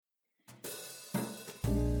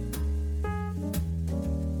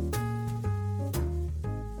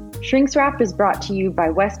Shrinks Wrap is brought to you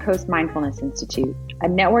by West Coast Mindfulness Institute, a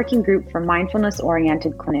networking group for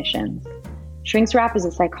mindfulness-oriented clinicians. Shrinks Wrap is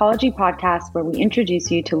a psychology podcast where we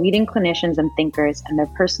introduce you to leading clinicians and thinkers and their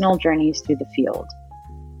personal journeys through the field.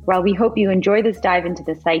 While we hope you enjoy this dive into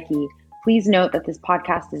the psyche, please note that this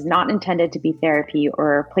podcast is not intended to be therapy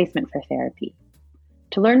or a replacement for therapy.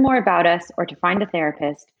 To learn more about us or to find a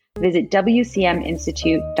therapist, visit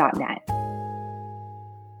wcminstitute.net.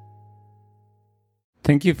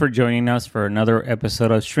 Thank you for joining us for another episode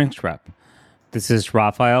of Shrinks Wrap. This is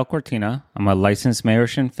Rafael Cortina. I'm a licensed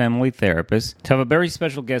marriage and family therapist. To have a very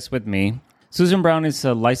special guest with me, Susan Brown is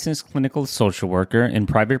a licensed clinical social worker in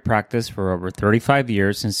private practice for over 35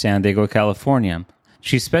 years in San Diego, California.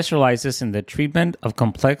 She specializes in the treatment of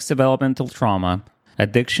complex developmental trauma,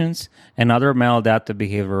 addictions, and other maladaptive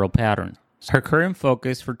behavioral patterns. Her current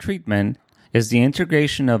focus for treatment is the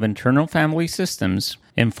integration of internal family systems,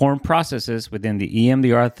 informed processes within the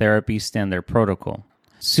EMDR therapy standard protocol.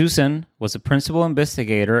 Susan was a principal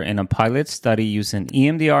investigator in a pilot study using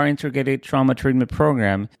EMDR integrated trauma treatment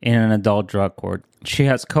program in an adult drug court. She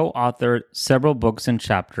has co-authored several books and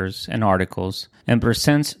chapters and articles and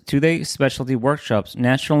presents two-day specialty workshops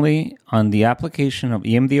nationally on the application of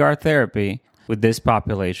EMDR therapy with this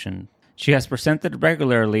population. She has presented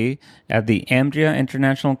regularly at the EMDRIA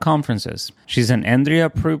International Conferences. She's an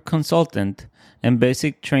EMDRIA-approved consultant and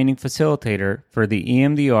basic training facilitator for the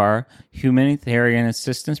EMDR Humanitarian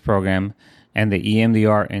Assistance Program and the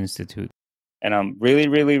EMDR Institute. And I'm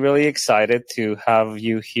really excited to have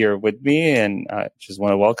you here with me, and I just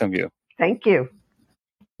want to welcome you. Thank you.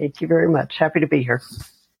 Thank you very much. Happy to be here.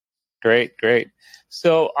 Great.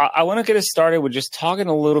 So I want to get us started with just talking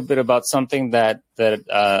a little bit about something that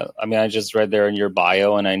I just read there in your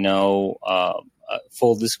bio, and I know,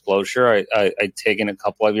 full disclosure, I've taken a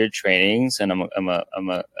couple of your trainings, and I'm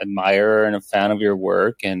a admirer and a fan of your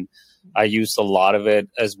work, and I use a lot of it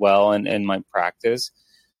as well in my practice.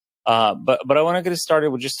 But I want to get us started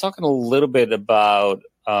with just talking a little bit about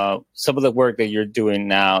some of the work that you're doing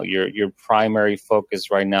now, your primary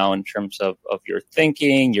focus right now in terms of your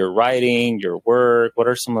thinking, your writing, your work. What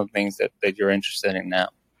are some of the things that you're interested in now?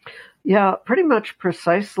 Yeah, pretty much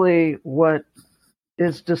precisely what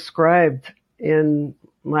is described in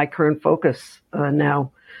my current focus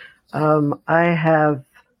now. I have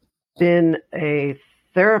been a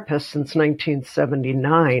therapist since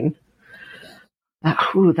 1979.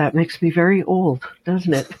 That makes me very old,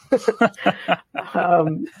 doesn't it?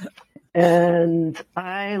 And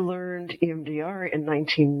I learned EMDR in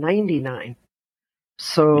 1999.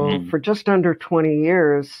 So for just under 20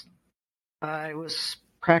 years, I was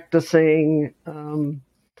practicing,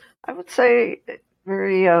 I would say,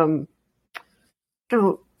 very,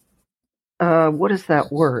 what is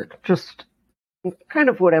that word? Just kind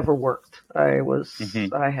of whatever worked. I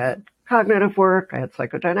had cognitive work, I had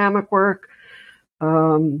psychodynamic work.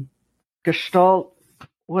 Gestalt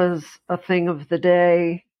was a thing of the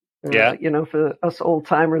day. For us old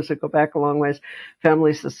timers that go back a long ways,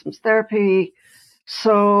 family systems therapy.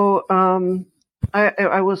 So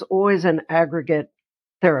I was always an aggregate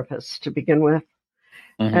therapist to begin with.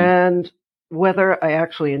 And whether I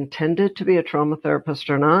actually intended to be a trauma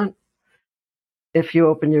therapist or not, if you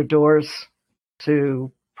open your doors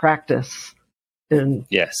to practice in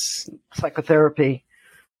psychotherapy,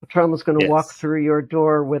 the trauma is going to walk through your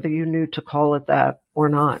door, whether you knew to call it that or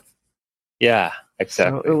not. Yeah,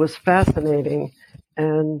 exactly. So it was fascinating.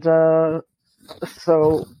 And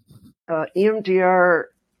EMDR,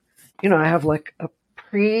 I have like a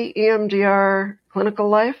pre-EMDR clinical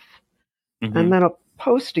life and then a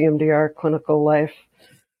post-EMDR clinical life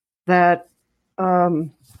that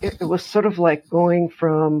it was sort of like going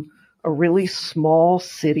from a really small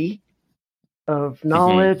city of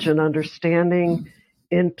knowledge and understanding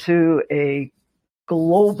into a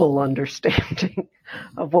global understanding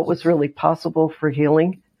of what was really possible for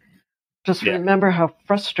healing. Just remember how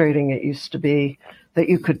frustrating it used to be that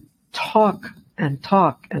you could talk and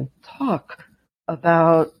talk and talk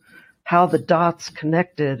about how the dots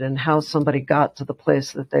connected and how somebody got to the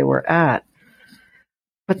place that they were at.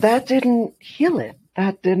 But that didn't heal it.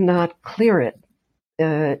 That did not clear it.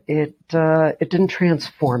 It didn't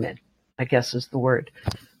transform it, I guess is the word.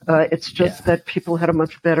 It's just that people had a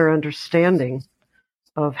much better understanding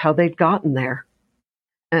of how they'd gotten there.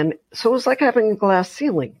 And so it was like having a glass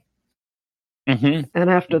ceiling. And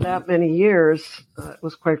after that many years, it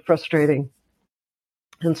was quite frustrating.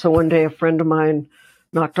 And so one day a friend of mine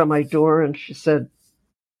knocked on my door and she said,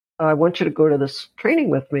 I want you to go to this training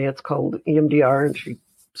with me. It's called EMDR. And she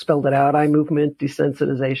spelled it out, eye movement,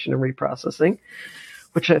 desensitization, and reprocessing.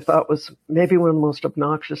 which I thought was maybe one of the most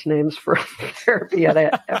obnoxious names for therapy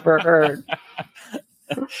I'd ever heard.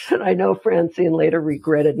 And I know Francine later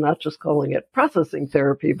regretted not just calling it processing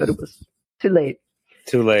therapy, but it was too late.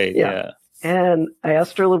 Too late, yeah. And I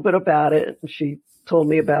asked her a little bit about it, and she told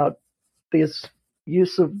me about this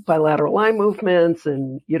use of bilateral eye movements,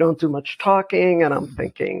 and you don't do much talking. And I'm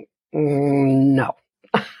thinking, no,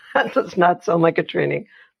 that does not sound like a training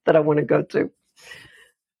that I want to go to.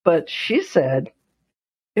 But she said,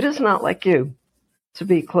 it is not like you to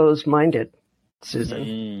be closed-minded,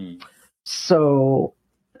 Susan. So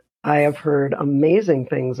I have heard amazing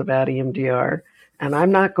things about EMDR, and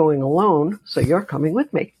I'm not going alone, so you're coming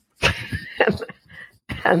with me.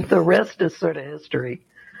 and the rest is sort of history,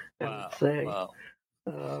 I would say. Wow.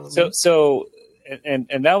 So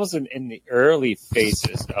that was in the early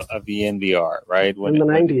phases of EMDR, right? In the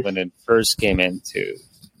 90s. When it first came into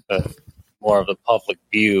more of the public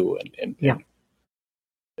view.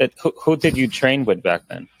 Who did you train with back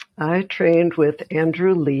then? I trained with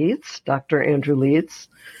Andrew Leeds, Dr. Andrew Leeds,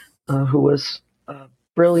 who was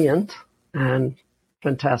brilliant and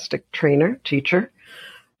fantastic teacher.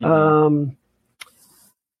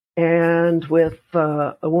 And with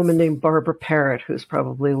a woman named Barbara Parrott, who's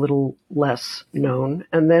probably a little less known.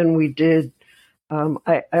 And then we did,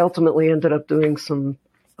 I ultimately ended up doing some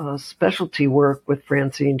specialty work with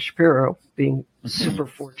Francine Shapiro, being super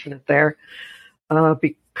fortunate there,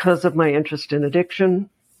 because of my interest in addiction.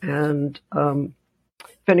 And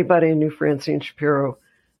if anybody knew Francine Shapiro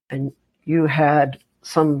and you had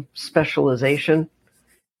some specialization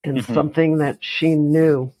in something that she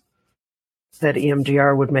knew that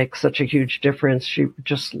EMDR would make such a huge difference, she would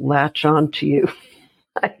just latch on to you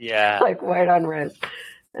like white on red.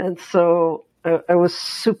 And so I was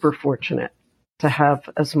super fortunate to have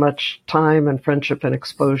as much time and friendship and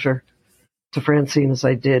exposure to Francine as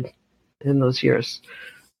I did in those years.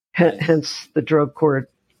 Hence the drug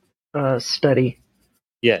court study.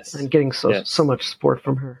 Yes. And getting so much support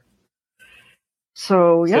from her.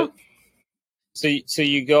 So, yeah. So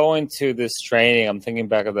you go into this training. I'm thinking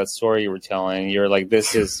back of that story you were telling. You're like,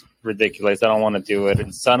 this is ridiculous. I don't want to do it.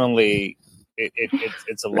 And suddenly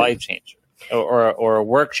it's a life changer or a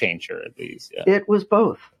work changer, at least. Yeah. It was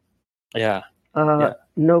both. Yeah.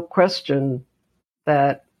 No question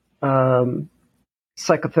that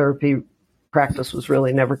psychotherapy practice was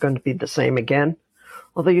really never going to be the same again.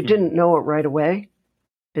 Although you didn't know it right away.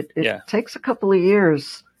 It takes a couple of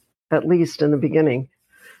years, at least in the beginning,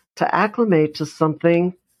 to acclimate to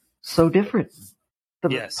something so different.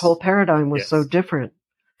 The whole paradigm was so different.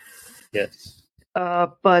 Yes.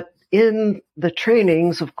 But in the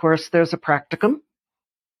trainings, of course, there's a practicum.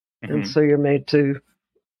 And so you're made to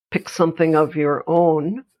pick something of your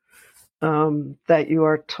own that you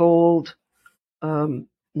are told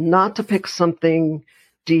not to pick something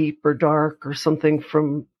deep or dark or something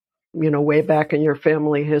from, way back in your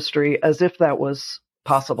family history, as if that was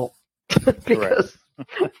possible. Because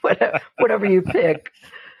whatever you pick,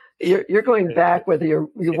 you're going back whether you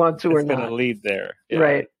want to or not. It's going to lead there. Yeah.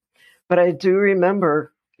 Right. But I do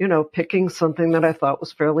remember, picking something that I thought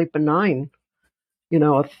was fairly benign, a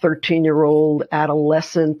 13-year-old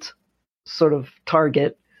adolescent sort of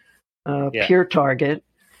target, peer target.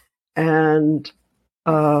 And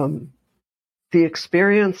the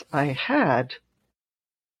experience I had,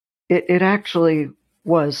 it actually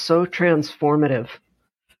was so transformative.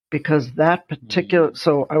 Because that particular,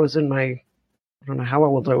 so I was in I don't know how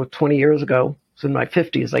old I was, 20 years ago. I was in my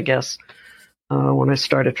 50s, I guess, when I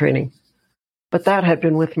started training. But that had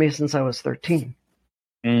been with me since I was 13.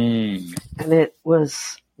 And it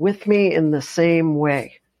was with me in the same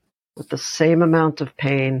way, with the same amount of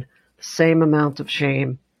pain, the same amount of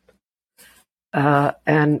shame.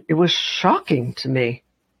 And it was shocking to me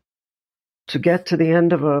to get to the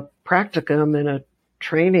end of a practicum in a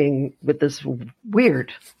training with this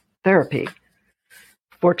weird therapy.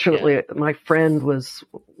 Fortunately, my friend was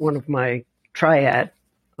one of my triad,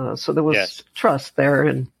 so there was trust there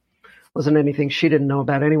and wasn't anything she didn't know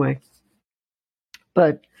about anyway.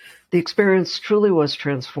 But the experience truly was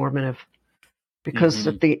transformative because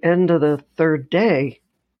at the end of the third day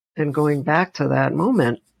and going back to that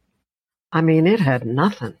moment, I mean, it had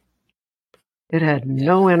nothing. It had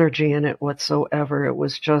no energy in it whatsoever. It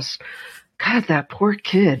was just, God, that poor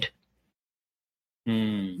kid.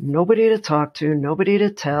 Nobody to talk to, nobody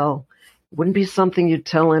to tell. Wouldn't be something you'd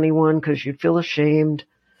tell anyone because you'd feel ashamed.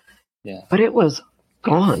 Yeah. But it was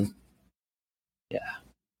gone. Yeah.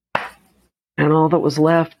 And all that was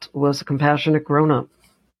left was a compassionate grown-up.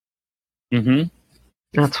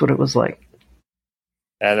 That's what it was like.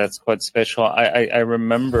 Yeah, that's quite special. I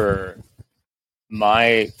remember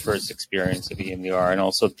my first experience of EMDR, and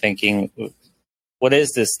also thinking, what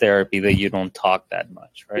is this therapy that you don't talk that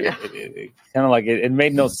much, right? Yeah. It kind of like it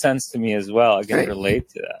made no sense to me as well. I can relate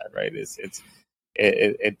to that, right? It's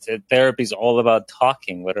therapy is all about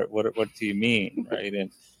talking. What do you mean, right?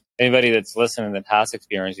 And anybody that's listening that has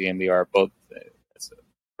experienced EMDR, both as a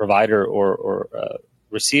provider or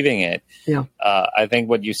receiving it, I think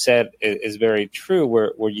what you said is very true.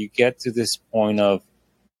 Where you get to this point of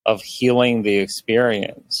healing the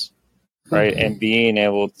experience, right, and being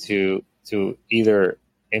able to either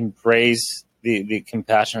embrace the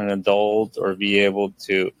compassionate adult, or be able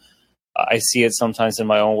to, I see it sometimes in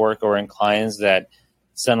my own work or in clients that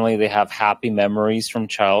suddenly they have happy memories from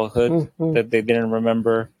childhood that they didn't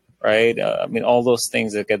remember, right? I mean, all those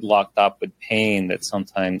things that get locked up with pain that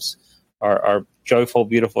sometimes are joyful,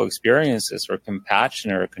 beautiful experiences, or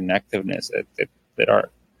compassion or connectiveness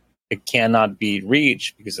it cannot be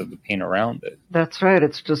reached because of the pain around it. That's right.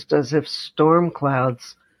 It's just as if storm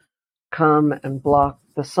clouds come and block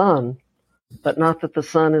the sun, but not that the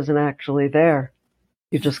sun isn't actually there.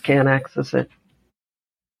 You just can't access it.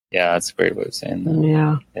 Yeah, that's a great way of saying that.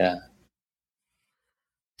 Yeah. Yeah.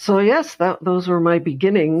 So yes, those were my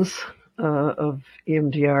beginnings of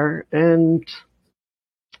EMDR. And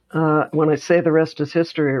when I say the rest is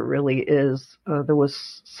history, it really is. There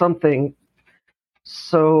was something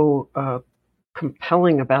so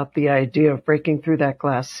compelling about the idea of breaking through that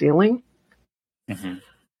glass ceiling. Mm-hmm.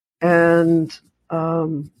 And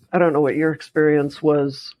I don't know what your experience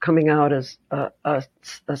was coming out as a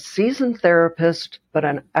seasoned therapist, but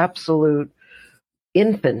an absolute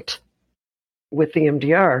infant with the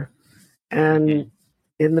EMDR. And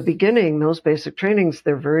in the beginning, those basic trainings,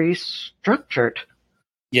 they're very structured.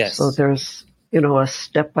 Yes. So there's, a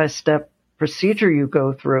step-by-step procedure you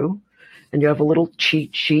go through, and you have a little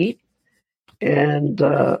cheat sheet. And,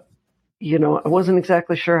 I wasn't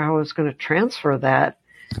exactly sure how I was going to transfer that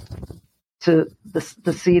to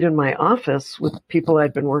the seat in my office with people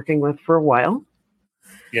I'd been working with for a while.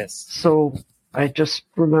 Yes. So I just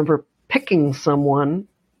remember picking someone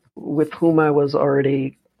with whom I was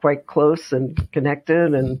already quite close and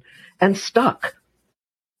connected and stuck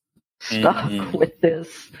with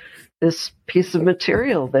this piece of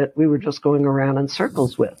material that we were just going around in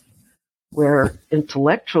circles with, where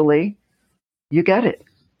intellectually you get it,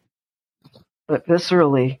 but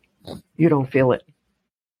viscerally you don't feel it.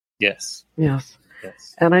 Yes. Yes.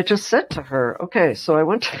 And I just said to her, okay, so I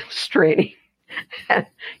went to this training, and,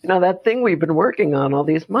 that thing we've been working on all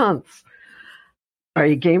these months. Are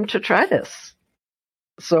you game to try this?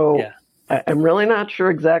 So I'm really not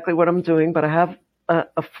sure exactly what I'm doing, but I have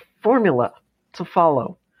a formula to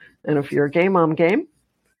follow. And if you're game, I'm game.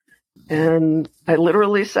 And I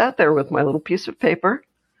literally sat there with my little piece of paper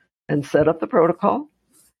and set up the protocol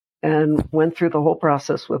and went through the whole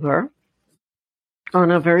process with her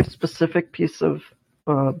on a very specific piece of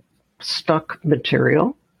stuck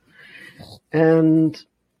material. And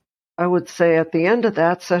I would say at the end of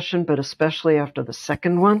that session, but especially after the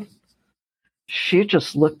second one, she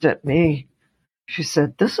just looked at me. She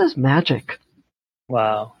said, "This is magic."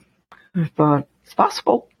 Wow. I thought, it's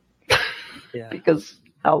possible. Yeah. Because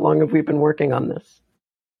how long have we been working on this?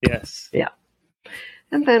 Yes. Yeah.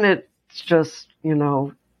 And then it's just,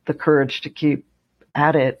 the courage to keep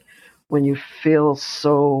at it when you feel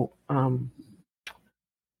so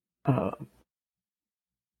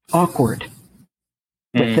awkward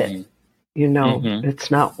with it.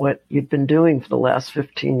 It's not what you've been doing for the last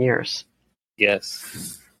 15 years.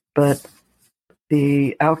 Yes. But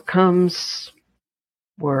the outcomes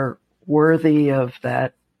were worthy of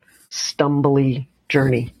that stumbly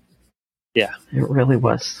journey. Yeah. It really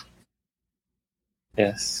was.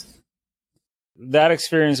 Yes. That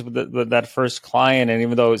experience with that first client, and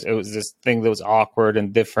even though it was this thing that was awkward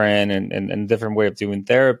and different and different way of doing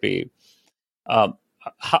therapy,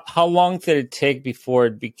 how long did it take before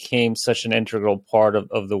it became such an integral part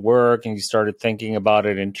of the work, and you started thinking about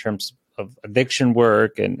it in terms of addiction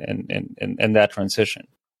work and that transition?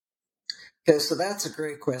 Okay, so that's a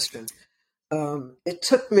great question. It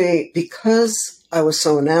took me, because I was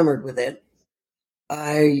so enamored with it,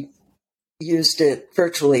 I used it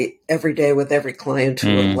virtually every day with every client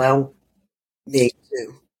who would allow me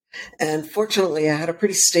to. And fortunately, I had a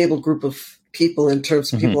pretty stable group of people in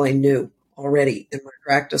terms of people I knew already in my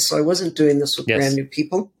practice. So I wasn't doing this with brand new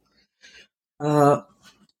people. In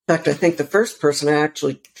fact, I think the first person I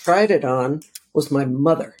actually tried it on was my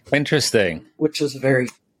mother. Interesting. Which is a very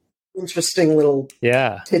interesting little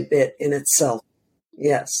tidbit in itself.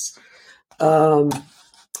 Yes. But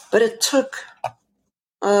it took,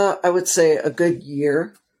 I would say, a good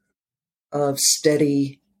year of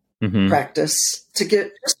steady practice to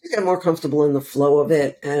get more comfortable in the flow of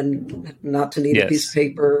it and not to need a piece of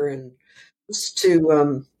paper, and just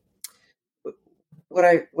to what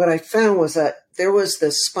I found was that there was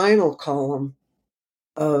this spinal column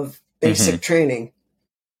of basic training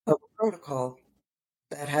of a protocol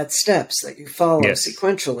that had steps that you follow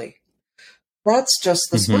sequentially. That's just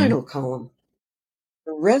the spinal column.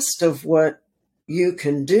 The rest of what you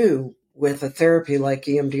can do with a therapy like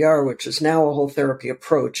EMDR, which is now a whole therapy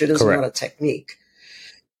approach, it is not a technique,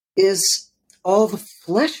 is all the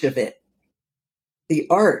flesh of it, the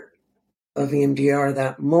art of EMDR,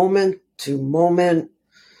 that moment to moment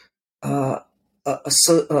a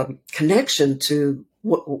connection to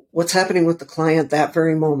what's happening with the client that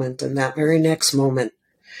very moment and that very next moment,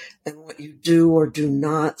 and what you do or do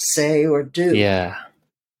not say or do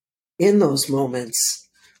in those moments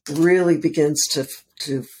really begins to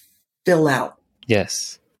fill out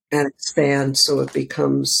and expand, so it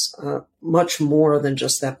becomes much more than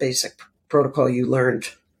just that basic protocol you learned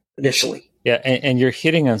initially. Yeah, and you're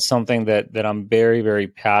hitting on something that I'm very, very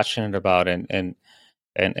passionate about, and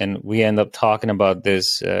we end up talking about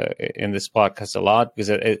this in this podcast a lot, because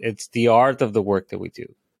it's the art of the work that we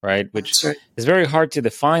do, right? Which is very hard to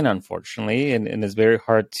define, unfortunately, and it's very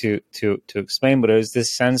hard to explain. But there's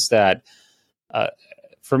this sense that,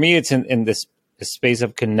 for me, it's in this space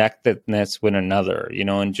of connectedness with another,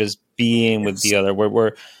 and just being with the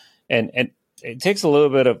other. And it takes a little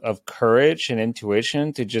bit of courage and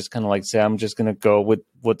intuition to just kind of like say, I'm just going to go with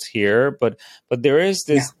what's here. But there is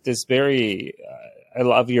this very, I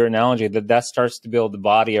love your analogy that starts to build the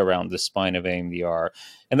body around the spine of EMDR.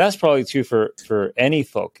 And that's probably true for any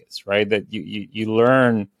focus, right? That you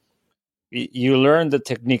learn the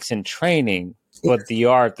techniques in training, but the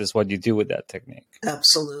art is what you do with that technique.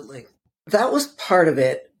 Absolutely. That was part of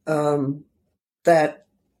it, that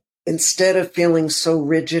instead of feeling so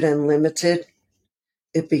rigid and limited,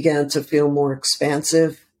 it began to feel more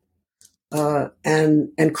expansive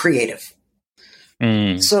and creative.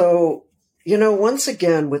 So, once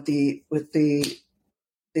again, with the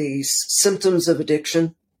symptoms of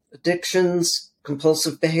addictions,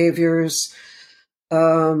 compulsive behaviors,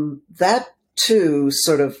 that too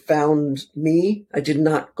sort of found me. I did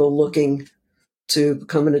not go looking to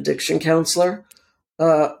become an addiction counselor,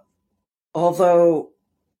 although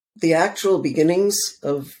the actual beginnings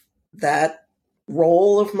of that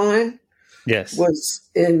role of mine was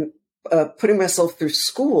in putting myself through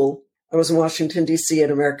school. I was in Washington, D.C.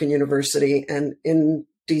 at American University, and in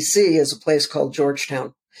D.C. is a place called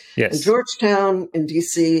Georgetown. Yes. And Georgetown in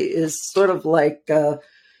D.C. is sort of like the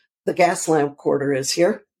Gaslamp Quarter is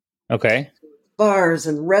here. Okay. Bars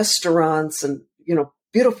and restaurants and,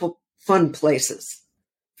 beautiful, fun places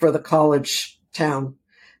for the college town.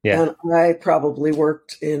 Yeah. And I probably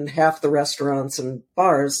worked in half the restaurants and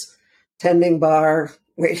bars, tending bar,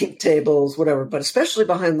 waiting tables, whatever, but especially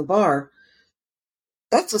behind the bar.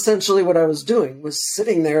 That's essentially what I was doing, was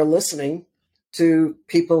sitting there listening to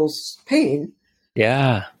people's pain.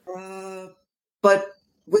 Yeah. But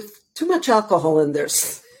with too much alcohol in there.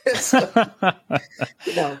 So, but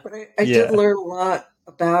I did learn a lot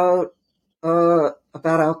about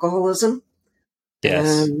alcoholism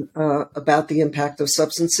and about the impact of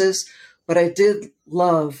substances. But I did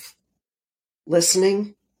love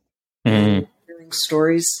listening, and hearing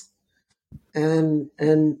stories, and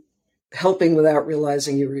helping without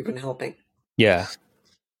realizing you were even helping. Yeah.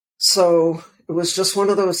 So it was just one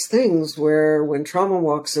of those things where when trauma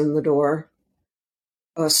walks in the door,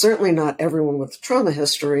 certainly not everyone with trauma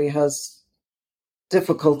history has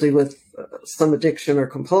difficulty with some addiction or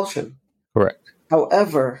compulsion. Correct.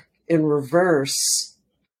 However, in reverse,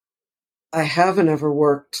 I haven't ever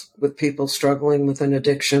worked with people struggling with an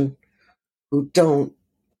addiction who don't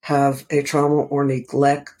have a trauma or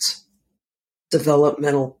neglect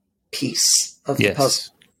developmental piece of the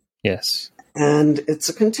puzzle. Yes. And it's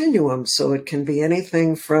a continuum. So it can be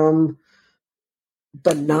anything from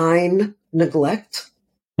benign neglect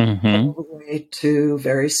all the way to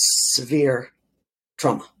very severe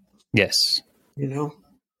trauma. Yes.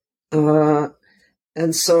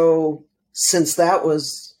 And so since that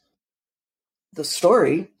was the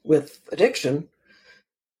story with addiction,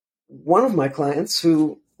 one of my clients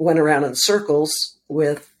who went around in circles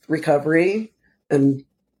with recovery and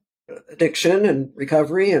addiction and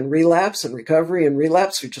recovery and relapse and recovery and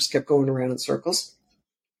relapse, we just kept going around in circles.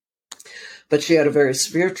 But she had a very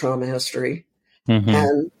severe trauma history.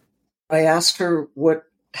 And I asked her what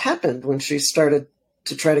happened when she started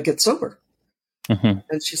to try to get sober. And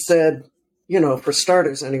she said, for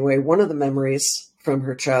starters anyway, one of the memories from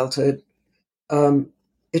her childhood,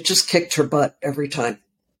 it just kicked her butt every time.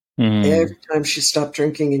 Every time she stopped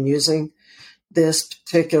drinking and using, this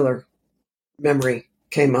particular memory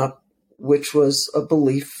came up, which was a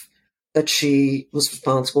belief that she was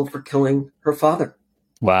responsible for killing her father.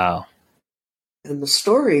 Wow. And the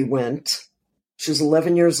story went, she's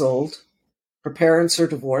 11 years old. Her parents are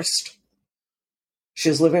divorced.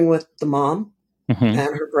 She's living with the mom and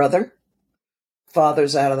her brother.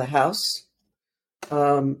 Father's out of the house.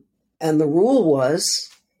 And the rule was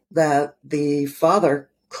that the father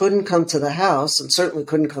couldn't come to the house and certainly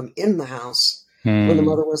couldn't come in the house when the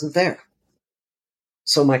mother wasn't there.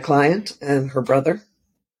 So my client and her brother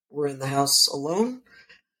were in the house alone.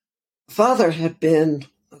 The father had been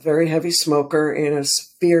a very heavy smoker in a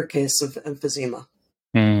severe case of emphysema.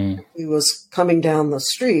 He was coming down the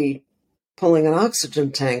street pulling an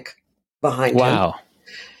oxygen tank behind him. Wow.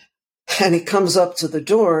 And he comes up to the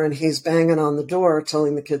door and he's banging on the door,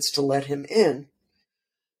 telling the kids to let him in,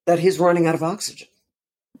 that he's running out of oxygen.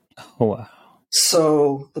 Oh, wow.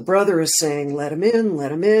 So the brother is saying, let him in,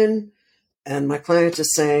 let him in. And my client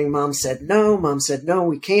is saying, Mom said no,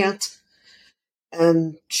 we can't.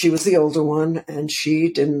 And she was the older one and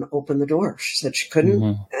she didn't open the door. She said she couldn't.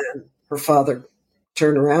 And her father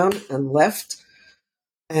turned around and left.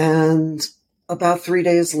 And about 3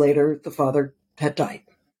 days later, the father had died.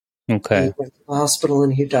 Okay. He went to the hospital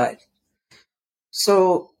and he died.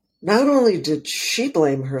 So not only did she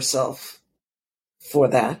blame herself for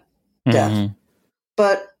that death,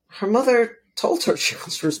 but her mother told her she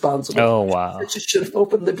was responsible. Oh, wow. That she should have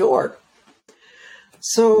opened the door.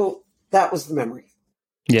 So that was the memory.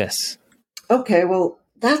 Yes. Okay, well,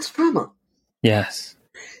 that's trauma. Yes.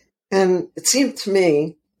 And it seemed to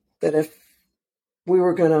me that if we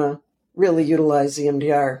were going to really utilize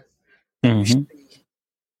EMDR, we should be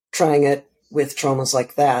trying it with traumas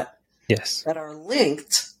like that. Yes. That are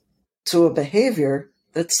linked to a behavior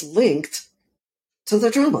that's linked to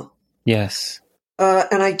the trauma. Yes.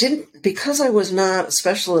 And I didn't, because I was not a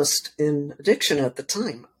specialist in addiction at the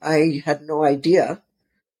time, I had no idea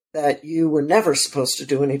that you were never supposed to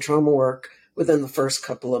do any trauma work within the first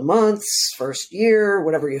couple of months, first year,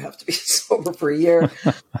 whatever you have to be sober for a year.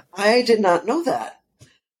 I did not know that.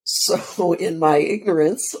 So in my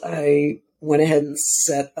ignorance, I went ahead and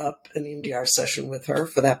set up an EMDR session with her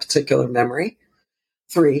for that particular memory.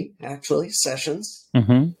 3, actually, sessions.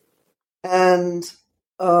 And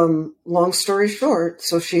long story short,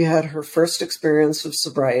 so she had her first experience of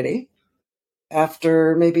sobriety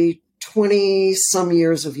after maybe 20 some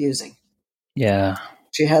years of using. Yeah.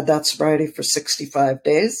 She had that sobriety for 65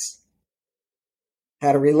 days,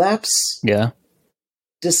 had a relapse. Yeah.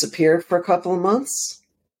 Disappeared for a couple of months,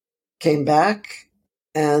 came back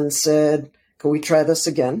and said, can we try this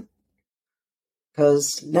again?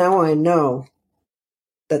 Because now I know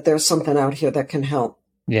that there's something out here that can help.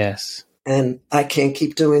 Yes. And I can't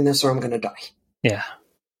keep doing this or I'm going to die. Yeah.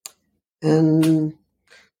 And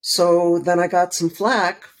so then I got some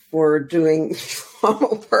flack for doing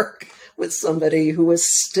trauma work with somebody who was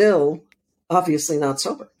still obviously not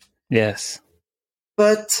sober. Yes.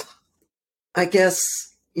 But I guess,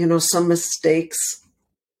 some mistakes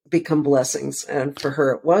become blessings. And for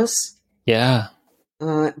her it was. Yeah.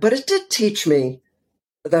 But it did teach me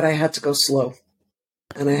that I had to go slow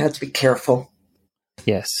and I had to be careful.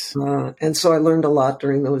 Yes. And so I learned a lot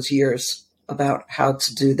during those years about how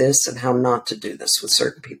to do this and how not to do this with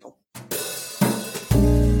certain people.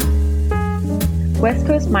 West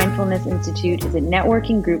Coast Mindfulness Institute is a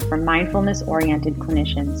networking group for mindfulness-oriented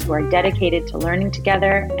clinicians who are dedicated to learning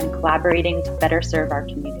together and collaborating to better serve our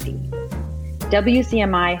community.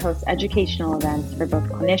 WCMI hosts educational events for both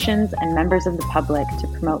clinicians and members of the public to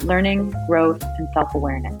promote learning, growth, and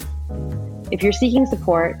self-awareness. If you're seeking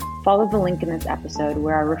support, follow the link in this episode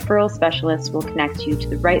where our referral specialists will connect you to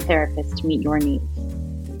the right therapist to meet your needs.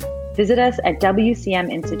 Visit us at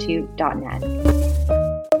wcminstitute.net.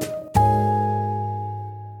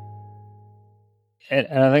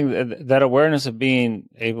 And I think that awareness of being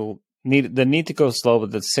able, the need to go slow, but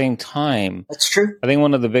at the same time, that's true. I think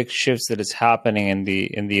one of the big shifts that is happening in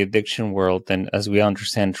the addiction world, and as we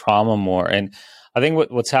understand trauma more, and I think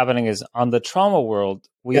what's happening is on the trauma world,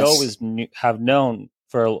 we always have known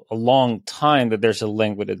for a long time that there's a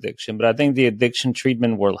link with addiction, but I think the addiction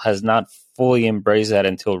treatment world has not fully embraced that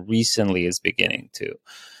until recently is beginning to.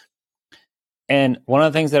 And one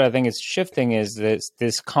of the things that I think is shifting is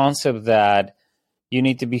this concept that you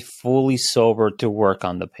need to be fully sober to work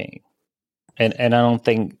on the pain. And I don't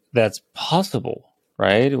think that's possible,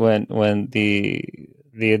 right? When the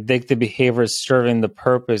addictive behavior is serving the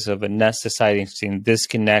purpose of anesthetizing,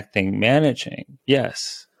 disconnecting, managing.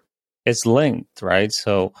 Yes, it's linked, right?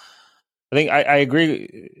 So I think I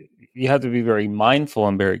agree. you have to be very mindful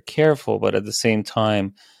and very careful, but at the same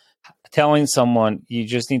time, telling someone you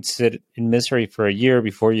just need to sit in misery for a year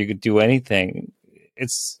before you could do anything,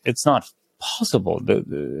 it's not possible.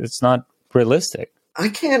 It's not realistic. I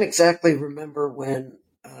can't exactly remember when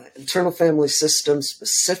internal family systems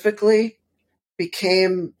specifically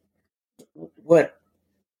became what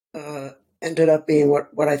ended up being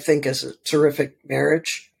what I think is a terrific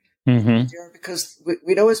marriage. Mm-hmm. Because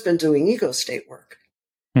we'd always been doing ego state work.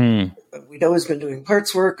 Mm. We'd always been doing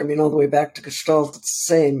parts work. I mean, all the way back to Gestalt, it's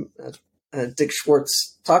the same. Dick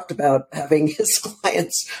Schwartz talked about having his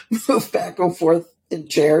clients move back and forth in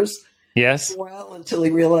chairs. Yes. For a while until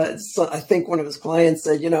he realized, I think one of his clients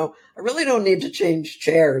said, I really don't need to change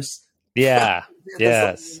chairs. Yeah.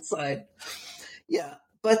 Yes. Inside. Yeah.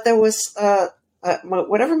 But there was,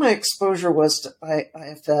 whatever my exposure was to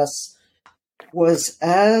IFS was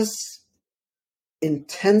as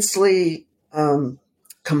intensely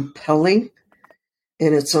compelling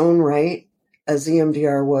in its own right as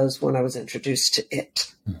EMDR was when I was introduced to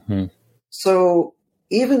it. Mm-hmm. So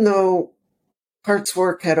even though parts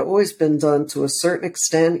work had always been done to a certain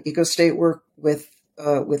extent, ego state work within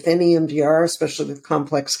EMDR, especially with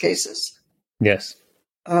complex cases. Yes.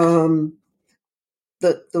 The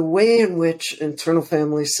way in which internal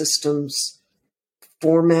family systems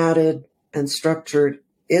formatted and structured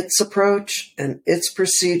its approach and its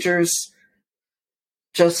procedures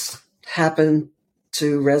just happened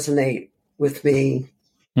to resonate with me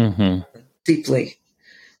deeply,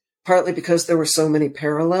 partly because there were so many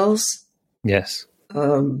parallels. Yes.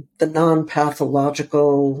 The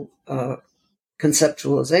non-pathological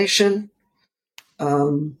conceptualization.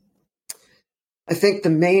 I think the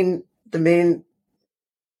main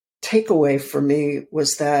takeaway for me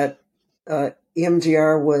was that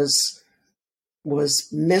EMDR was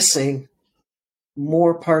missing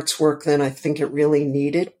more parts work than I think it really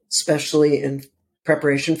needed, especially in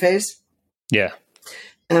preparation phase. Yeah.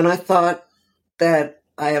 And I thought that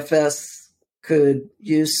IFS could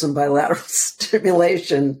use some bilateral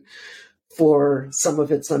stimulation for some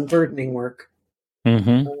of its unburdening work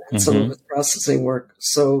and some of its processing work.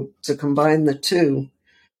 So to combine the two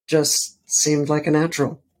just seemed like a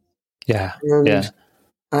natural. Yeah. And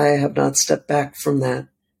I have not stepped back from that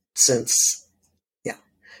since. Yeah.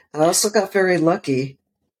 I also got very lucky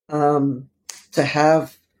to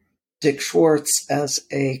have Dick Schwartz as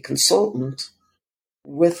a consultant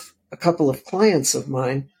with a couple of clients of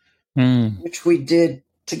mine, which we did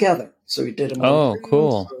together. So we did a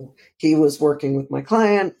cool. So he was working with my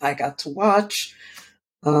client. I got to watch.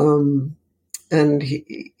 And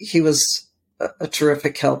he was a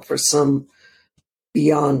terrific help for some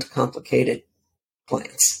beyond complicated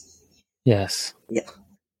clients. Yes. Yeah.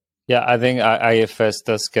 Yeah, I think IFS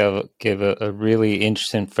does give a really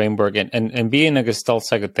interesting framework, and being a Gestalt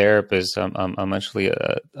psychotherapist, I'm actually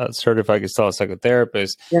a certified Gestalt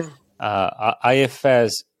psychotherapist. Yeah.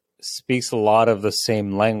 IFS speaks a lot of the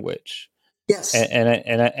same language. Yes,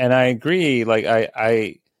 and I agree. Like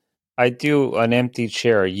I do an empty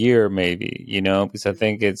chair a year, maybe, because I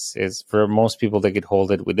think it's for most people they could hold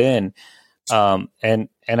it within. And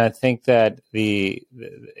I think that it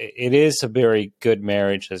is a very good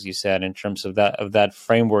marriage, as you said, in terms of that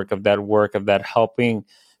framework, of that work, of that helping.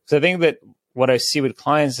 So I think that what I see with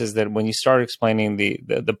clients is that when you start explaining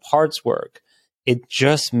the parts work, it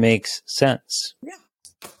just makes sense. Yeah.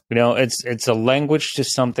 It's a language to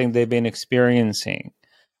something they've been experiencing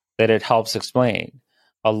that it helps explain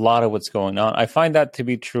a lot of what's going on. I find that to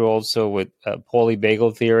be true also with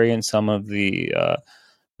polyvagal theory and some of the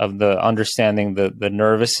understanding the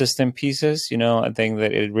nervous system pieces. I think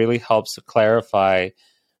that it really helps to clarify,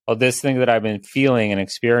 this thing that I've been feeling and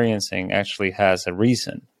experiencing actually has a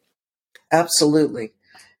reason. Absolutely.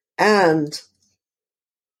 And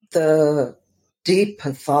the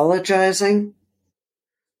depathologizing,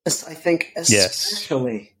 I think,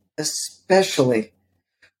 especially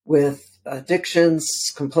with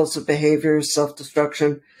addictions, compulsive behaviors,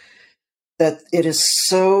 self-destruction, that it is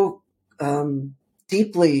so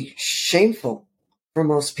deeply shameful for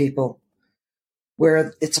most people,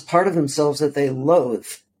 where it's a part of themselves that they loathe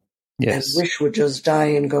and wish would just die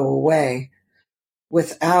and go away,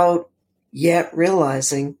 without yet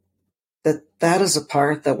realizing that that is a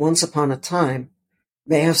part that once upon a time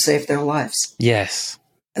may have saved their lives. Yes.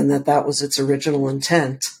 And that was its original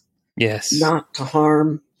intent. Yes. Not to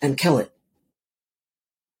harm and kill it.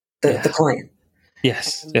 The client.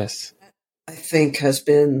 Yes. And yes. I think has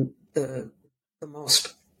been the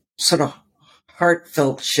most sort of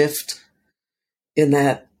heartfelt shift in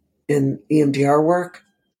EMDR work,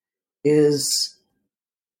 is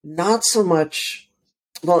not so much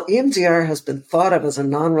Well, EMDR has been thought of as a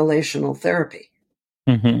non-relational therapy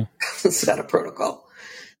set of protocol.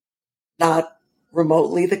 Not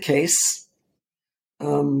remotely the case.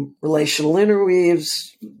 Relational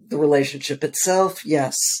interweaves, the relationship itself,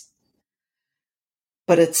 yes.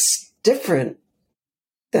 But it's different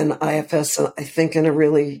than IFS, I think, in a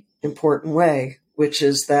really important way, which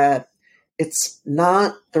is that it's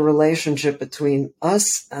not the relationship between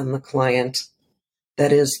us and the client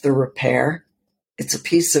that is the repair. It's a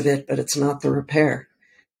piece of it, but it's not the repair.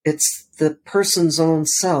 It's the person's own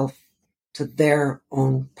self to their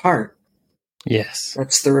own part. Yes.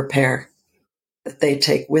 That's the repair that they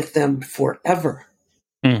take with them forever.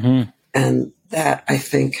 And that, I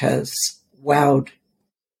think, has wowed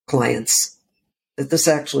clients, that this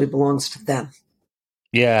actually belongs to them.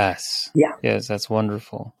 Yes. Yeah. Yes, that's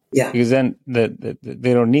wonderful. Yeah. Because then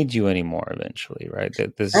they don't need you anymore eventually, right?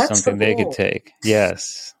 That this is something they could take.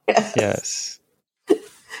 Yes. Yes.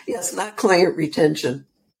 Yes, not client retention.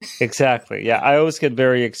 Exactly. Yeah. I always get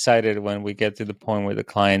very excited when we get to the point where the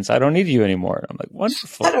clients, I don't need you anymore. I'm like,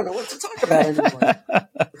 wonderful. I don't know what to talk about anymore.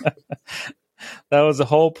 That was the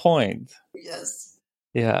whole point. Yes.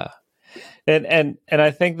 Yeah. And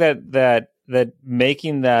I think that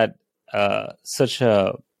making that such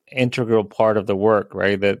a integral part of the work,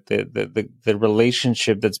 right? That the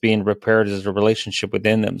relationship that's being repaired is a relationship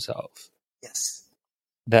within themselves. Yes.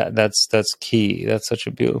 That's key. That's such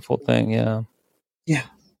a beautiful thing. Yeah. Yeah.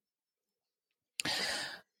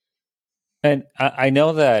 And I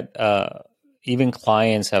know that even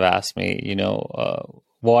clients have asked me,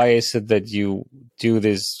 why is it that you do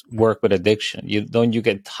this work with addiction? Don't you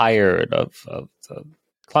get tired of the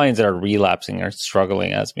clients that are relapsing or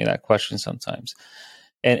struggling? Ask me that question sometimes.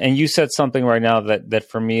 And you said something right now that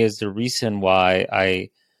for me is the reason why I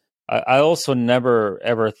also never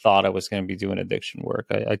ever thought I was going to be doing addiction work.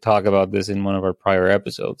 I talk about this in one of our prior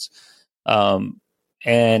episodes.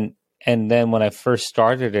 And then when I first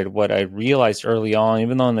started it, what I realized early on,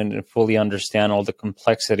 even though I didn't fully understand all the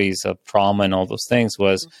complexities of trauma and all those things,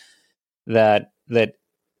 was that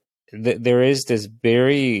there is this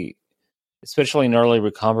very, especially in early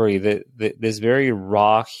recovery, this very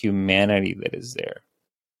raw humanity that is there,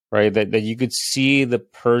 right? That you could see the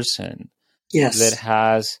person that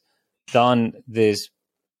has done this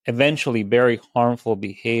eventually very harmful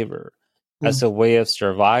behavior as a way of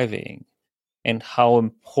surviving, and how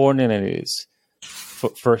important it is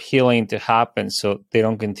for healing to happen so they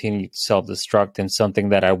don't continue to self-destruct in something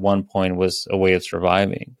that at one point was a way of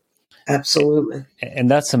surviving. Absolutely.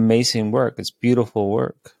 And that's amazing work. It's beautiful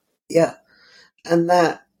work. Yeah. And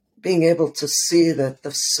that being able to see that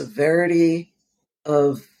the severity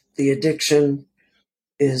of the addiction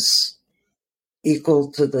is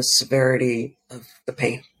equal to the severity of the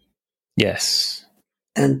pain. Yes.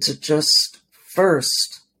 And to just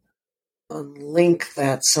first unlink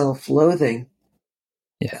that self-loathing,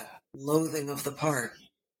 loathing of the part,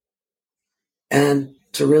 and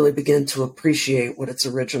to really begin to appreciate what its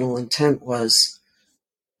original intent was,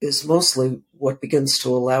 is mostly what begins to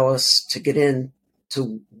allow us to get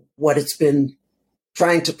into what it's been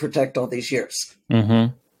trying to protect all these years,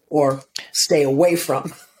 or stay away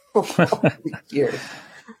from all these years.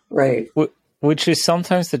 Right. Which is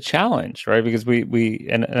sometimes the challenge, right? Because we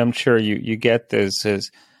and I'm sure you get this, is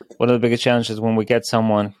one of the biggest challenges when we get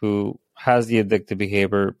someone who has the addictive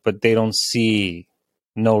behavior, but they don't see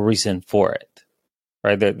no reason for it,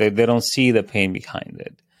 right? They don't see the pain behind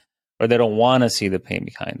it, or they don't want to see the pain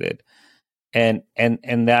behind it. And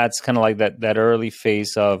that's kind of like that early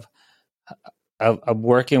phase of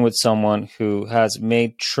working with someone who has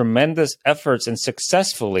made tremendous efforts and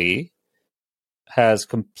successfully has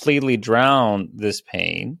completely drowned this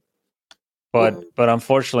pain, but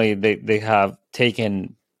unfortunately they have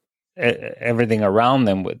taken everything around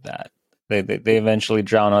them with that. They eventually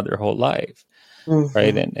drown out their whole life,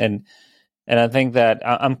 right? And I think that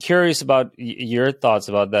I'm curious about your thoughts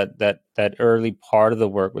about that early part of the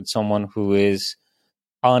work with someone who is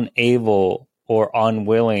unable or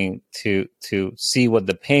unwilling to see what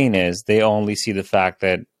the pain is. They only see the fact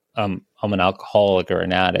that I'm an alcoholic or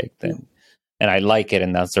an addict, and I like it,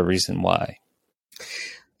 and that's the reason why.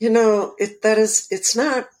 It's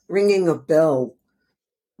not ringing a bell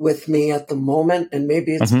with me at the moment, and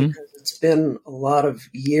maybe it's because it's been a lot of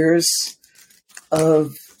years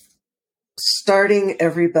of starting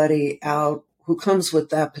everybody out who comes with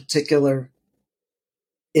that particular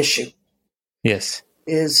issue. Yes.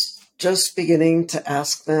 Is just beginning to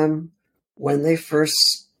ask them when they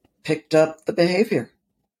first picked up the behavior.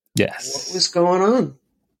 Yes. What was going on?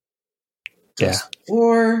 Just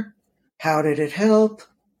before? How did it help?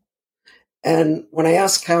 And when I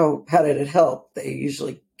ask how did it help, they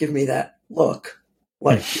usually give me that look,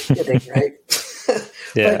 like you're kidding, right?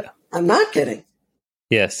 Yeah. But I'm not kidding.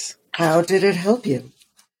 Yes. How did it help you?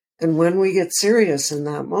 And when we get serious in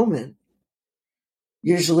that moment,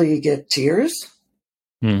 usually you get tears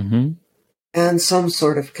Mm-hmm. and some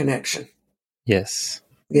sort of connection. Yes.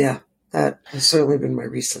 Yeah, that has certainly been my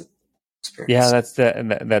recent experience. Yeah,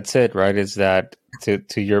 that's it, right? Is that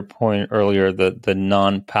to your point earlier, the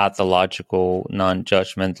non-pathological,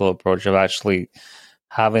 non-judgmental approach of actually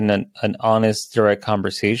having an honest, direct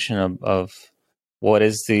conversation of what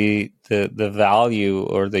is the value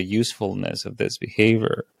or the usefulness of this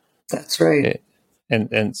behavior. That's right.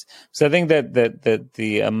 And so I think that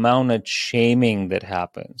the amount of shaming that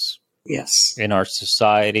happens Yes. in our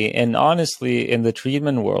society, and honestly in the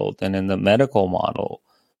treatment world and in the medical model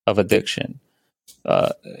of addiction,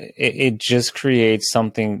 it just creates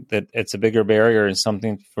something that it's a bigger barrier and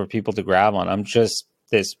something for people to grab on. I'm just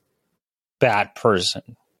this bad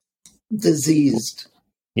person. Diseased.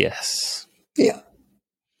 Yes. Yeah.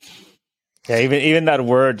 Yeah, even that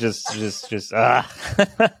word just Yeah.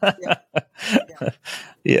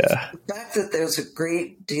 Yeah. The fact that there's a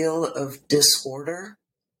great deal of disorder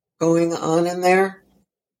going on in there,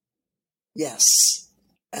 yes.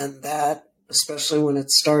 And that, especially when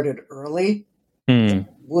it started early,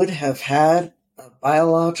 would have had a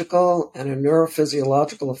biological and a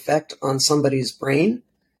neurophysiological effect on somebody's brain,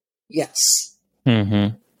 yes.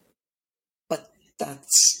 Mm-hmm. But that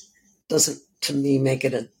doesn't, to me, make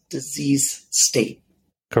it a disease state.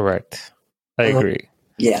 Correct. I agree.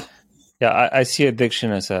 Yeah. Yeah, I see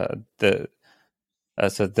addiction as a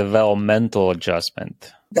developmental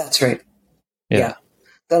adjustment. That's right. Yeah.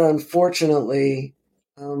 That unfortunately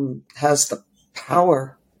has the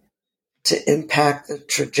power to impact the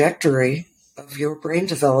trajectory of your brain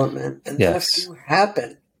development. And then if you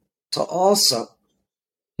happen to also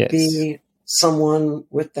be someone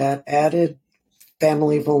with that added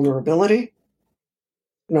family vulnerability,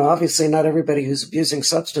 obviously not everybody who's abusing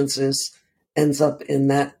substances ends up in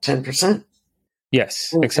that 10%.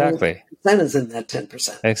 Yes, exactly. 10% is in that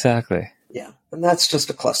 10%. Exactly. Yeah. And that's just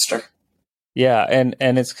a cluster. Yeah, and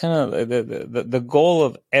it's kind of the goal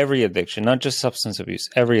of every addiction, not just substance abuse.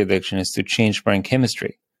 Every addiction is to change brain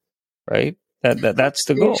chemistry, right? That's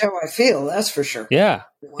the goal. Change how I feel, that's for sure. Yeah,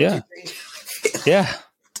 yeah, yeah.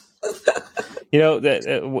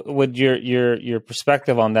 With your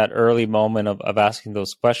perspective on that early moment of asking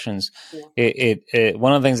those questions, it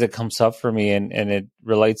one of the things that comes up for me, and it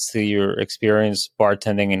relates to your experience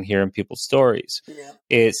bartending and hearing people's stories,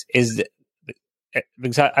 is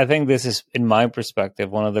because I think this is, in my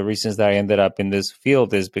perspective, one of the reasons that I ended up in this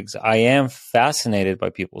field is because I am fascinated by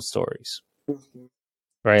people's stories,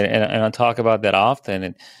 right? And I talk about that often.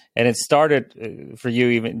 And it started for you,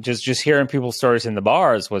 even just hearing people's stories in the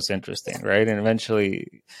bars was interesting, right? And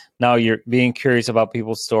eventually, now you're being curious about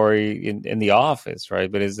people's story in the office,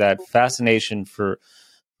 right? But is that fascination for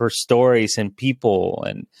stories and people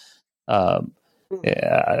and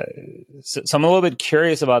so I'm a little bit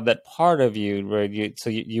curious about that part of you, right?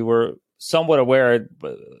 You were somewhat aware,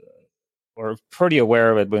 or pretty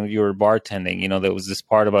aware of it when you were bartending. There was this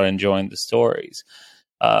part about enjoying the stories.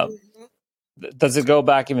 Does it go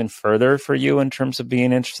back even further for you in terms of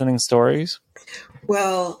being interested in stories?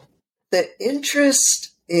 Well, the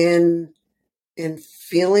interest in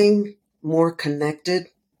feeling more connected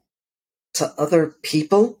to other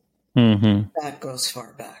people, that goes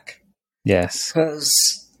far back. Yes. Because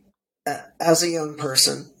as a young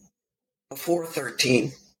person, before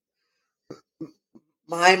 13,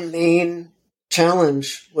 my main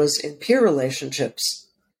challenge was in peer relationships.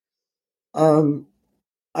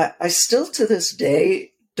 I still to this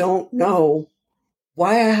day don't know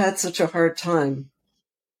why I had such a hard time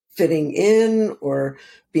fitting in or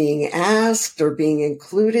being asked or being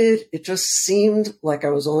included. It just seemed like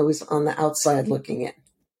I was always on the outside looking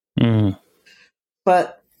in.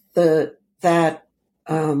 But that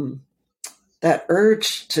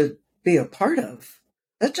urge to be a part of,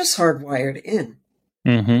 that's just hardwired in.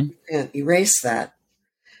 You can't erase that.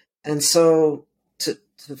 And so to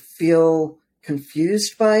feel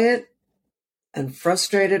confused by it and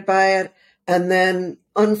frustrated by it, and then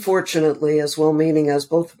unfortunately, as well-meaning as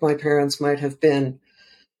both of my parents might have been,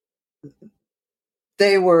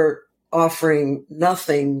 they were offering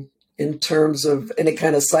nothing in terms of any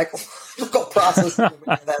kind of psychological processing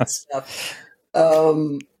of that stuff.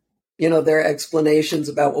 Their explanations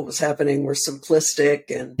about what was happening were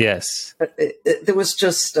simplistic, and there was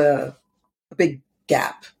just a big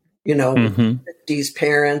gap, with 50s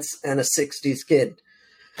parents and a 60s kid.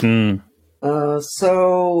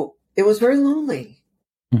 So it was very lonely.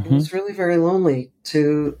 It was really very lonely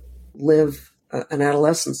to live an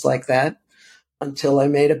adolescence like that until I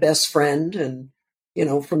made a best friend. And,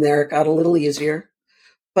 from there it got a little easier.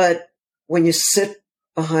 But when you sit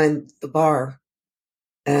behind the bar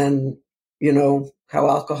and you know how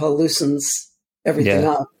alcohol loosens everything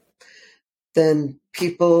up, then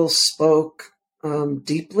people spoke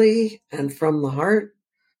deeply and from the heart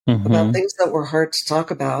about things that were hard to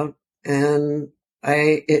talk about. And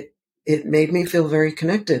it made me feel very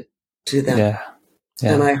connected to them. Yeah.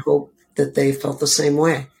 And I hope that they felt the same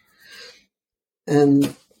way.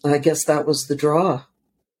 And I guess that was the draw,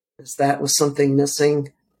 is that was something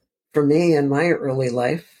missing for me in my early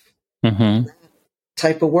life. That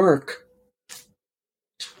type of work,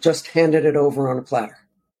 just handed it over on a platter.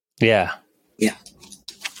 Yeah. Yeah.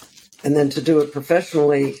 And then to do it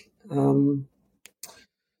professionally,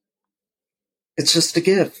 it's just a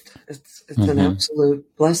gift. It's an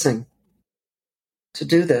absolute blessing to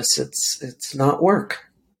do this. It's not work.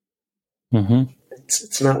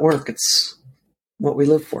 It's not work. It's what we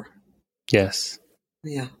live for. Yes.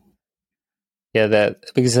 Yeah. Yeah. That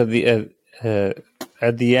because at the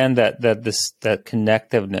end that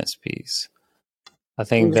connectiveness piece, I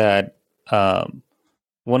think that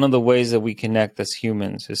one of the ways that we connect as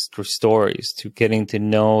humans is through stories, to getting to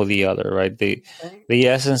know the other, right? The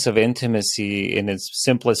essence of intimacy in its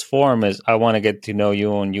simplest form is I want to get to know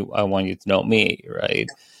you and I want you to know me, right?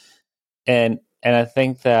 And I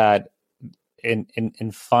think that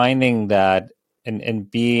in finding that and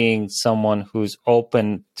being someone who's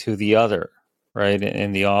open to the other, right,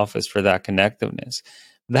 in the office for that connectiveness,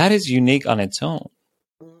 that is unique on its own,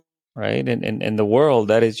 right? And in the world,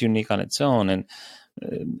 that is unique on its own. And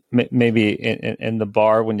maybe in the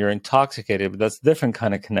bar when you're intoxicated, but that's a different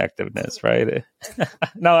kind of connectiveness, right?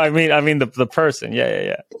 No, I mean the person.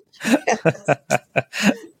 Yeah.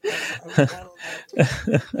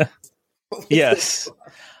 Yes.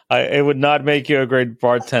 It would not make you a great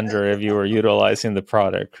bartender if you were utilizing the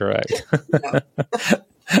product, correct?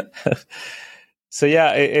 So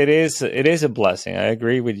yeah, it is a blessing. I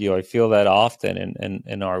agree with you. I feel that often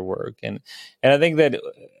in our work. And I think that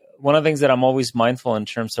one of the things that I'm always mindful in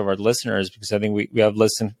terms of our listeners, because I think we have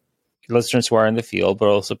listeners who are in the field, but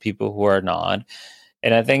also people who are not.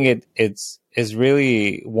 And I think it's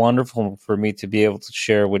really wonderful for me to be able to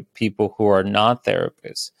share with people who are not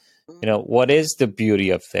therapists, what is the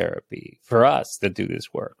beauty of therapy for us that do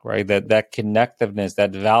this work, right? That connectiveness,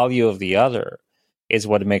 that value of the other is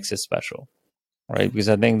what makes it special, right? Because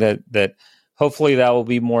I think that hopefully that will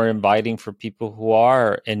be more inviting for people who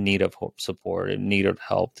are in need of support, in need of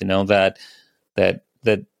help, to know that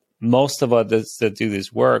most of us that do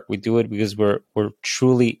this work, we do it because we're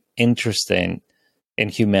truly interested in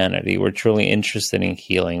humanity. We're truly interested in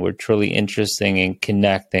healing. We're truly interested in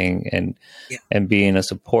connecting and being a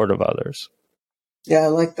support of others. Yeah, I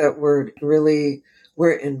like that word. Really,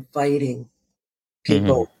 we're inviting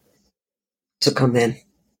people to come in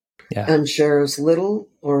and share as little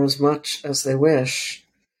or as much as they wish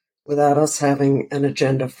without us having an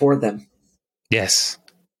agenda for them. Yes.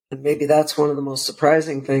 And maybe that's one of the most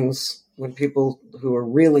surprising things when people who are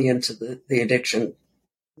really into the addiction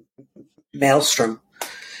maelstrom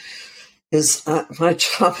is my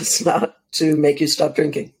job is not to make you stop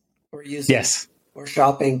drinking or using or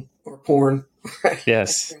shopping or porn, right?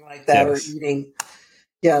 Yes. Anything like that, or eating.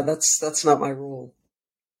 Yeah, that's not my role.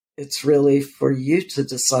 It's really for you to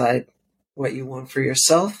decide what you want for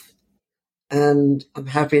yourself. And I'm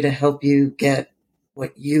happy to help you get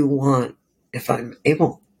what you want if I'm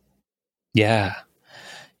able. Yeah.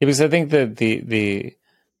 Because I think that the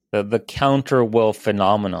counter will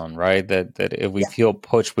phenomenon, right? That if we feel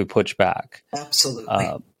pushed, we push back.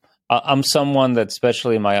 Absolutely. I'm someone that,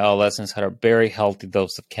 especially in my adolescence, had a very healthy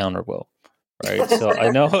dose of counter will, right? So I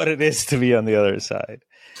know what it is to be on the other side.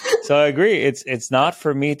 So I agree. It's not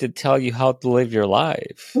for me to tell you how to live your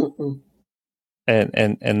life.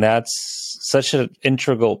 And that's such an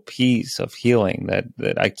integral piece of healing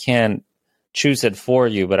that I can't choose it for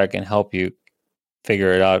you, but I can help you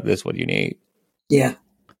figure it out. This is what you need. Yeah.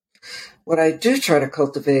 What I do try to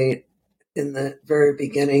cultivate in the very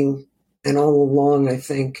beginning and all along, I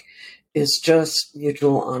think, is just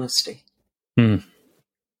mutual honesty.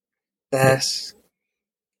 That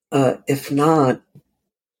if not,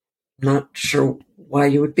 I'm not sure why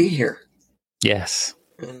you would be here. Yes.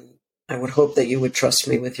 And I would hope that you would trust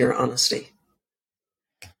me with your honesty.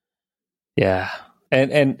 Yeah.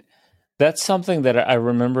 And that's something that I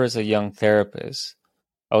remember as a young therapist.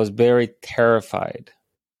 I was very terrified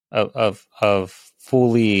of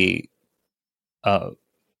fully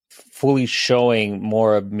fully showing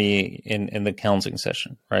more of me in the counseling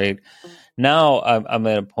session, right? Now I'm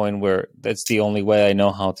at a point where that's the only way I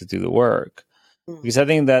know how to do the work, because I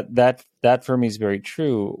think that for me is very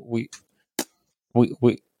true. We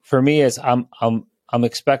for me is I'm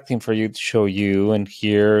expecting for you to show you and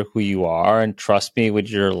hear who you are and trust me with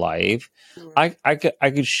your life. I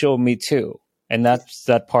could show me too, and that's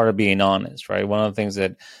that part of being honest, right? One of the things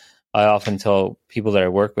that I often tell people that I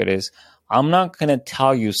work with is, I'm not going to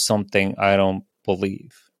tell you something I don't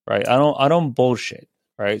believe, right? I don't bullshit,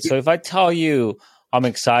 right? So if I tell you I'm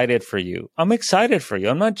excited for you, I'm excited for you.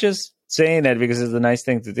 I'm not just saying that because it's a nice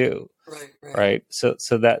thing to do, right? So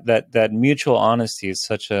that mutual honesty is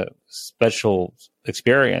such a special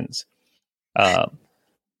experience. And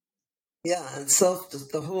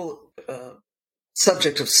the whole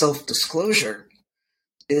subject of self-disclosure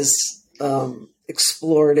is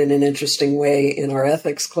explored in an interesting way in our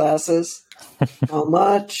ethics classes. How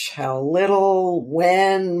much, how little,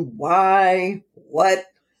 when, why, what,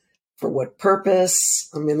 for what purpose.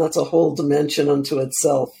 I mean, that's a whole dimension unto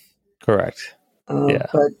itself. Correct.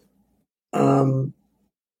 But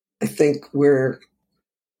I think we're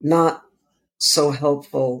not so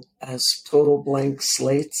helpful as total blank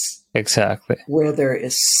slates. Exactly. Where there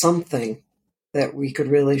is something that we could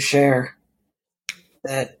really share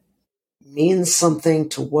that means something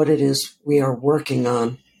to what it is we are working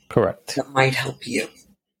on. Correct. That might help you.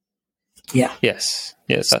 Yeah. Yes.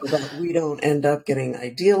 So that we don't end up getting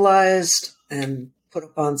idealized and put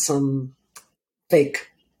up on some fake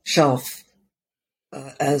shelf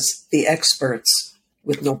as the experts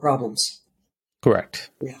with no problems. Correct.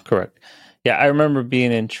 Yeah. Correct. Yeah, I remember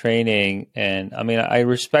being in training, and I mean, I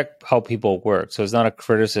respect how people work, so it's not a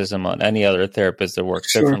criticism on any other therapist that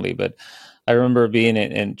works differently, but I remember being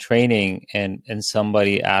in training and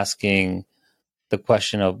somebody asking the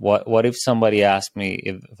question of what if somebody asked me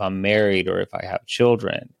if I'm married or if I have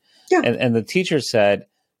children? Yeah. And the teacher said,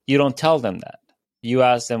 you don't tell them that. You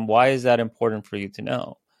ask them, why is that important for you to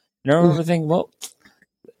know? And I remember thinking, well,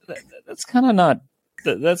 that's kind of not,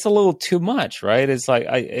 that's a little too much, right? It's like,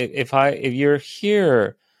 if you're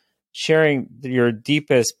here sharing your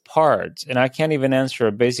deepest parts, and I can't even answer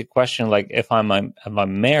a basic question like if I'm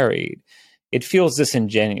married, it feels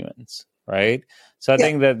disingenuous, right? So I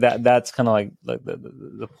think that's kind of like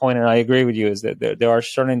the point, and I agree with you, is that there are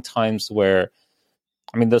certain times where,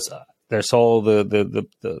 I mean, there's all the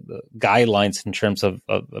guidelines in terms of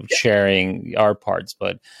sharing our parts,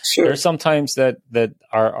 but there's sometimes that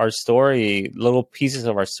our story, little pieces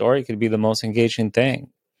of our story, could be the most engaging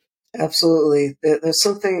thing. Absolutely. There's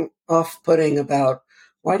something off-putting about,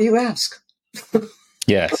 why do you ask?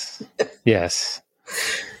 Yes.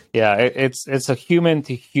 Yeah, it's a human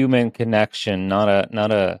to human connection, not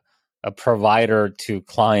a provider to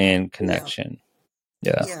client connection.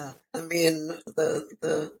 Yeah. I mean,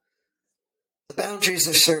 the boundaries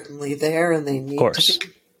are certainly there, and they need to be,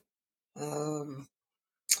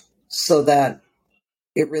 so that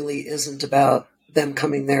it really isn't about them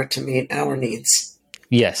coming there to meet our needs.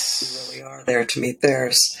 Yes, we really are there to meet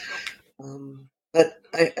theirs. But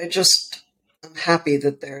I'm happy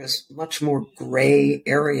that there is much more gray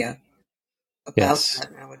area about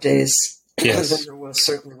that nowadays than there was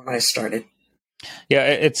certainly when I started. Yeah,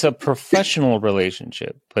 it's a professional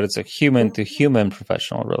relationship, but it's a human to human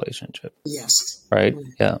professional relationship. Yes. Right?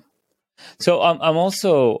 Yeah. So I'm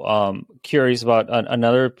also curious about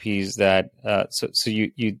another piece that so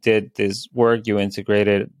you did this work, you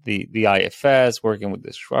integrated the IFS, working with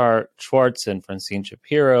the Schwartz and Francine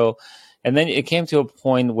Shapiro, and then it came to a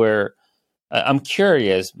point where I'm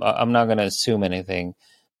curious. I'm not going to assume anything.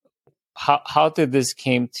 How did this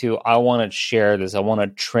came to? I want to share this. I want to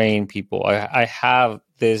train people. I have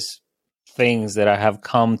these things that I have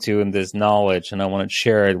come to in this knowledge, and I want to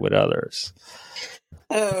share it with others.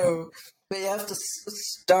 Oh, but you have to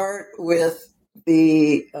start with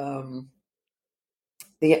the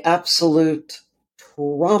absolute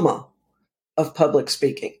trauma of public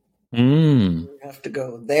speaking. You have to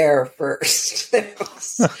go there first.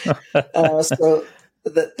 So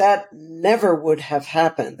that never would have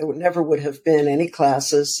happened. There never would have been any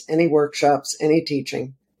classes, any workshops, any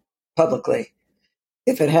teaching publicly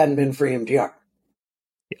if it hadn't been for EMDR.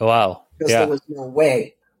 Wow. Because there was no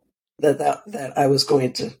way that I was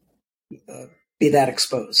going to be that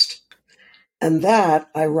exposed. And that,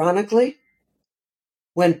 ironically,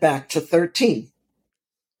 went back to 13,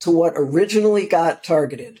 to what originally got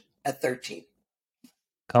targeted at 13.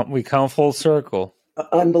 We come full circle.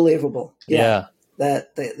 Unbelievable. Yeah.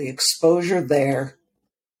 That the exposure there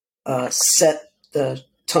set the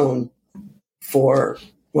tone for,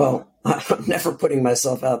 well, I'm never putting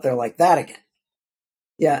myself out there like that again.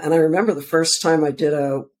 Yeah. And I remember the first time I did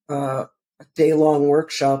a day-long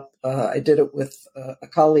workshop. I did it with a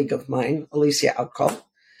colleague of mine, Alicia Outcall.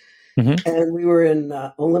 Mm-hmm. And we were in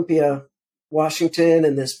Olympia, Washington,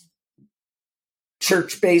 in this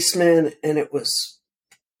church basement, and it was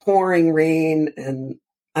pouring rain. And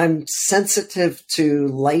I'm sensitive to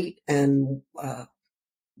light and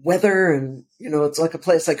weather. And, it's like a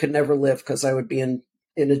place I could never live because I would be in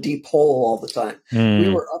a deep hole all the time.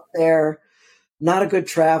 We were up there, not a good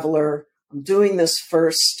traveler. I'm doing this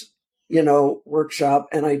first workshop,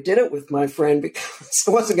 and I did it with my friend because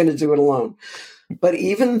I wasn't going to do it alone. But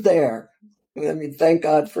even there, I mean, thank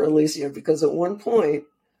God for Alicia, because at one point,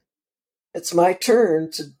 it's my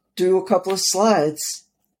turn to do a couple of slides.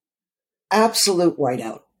 Absolute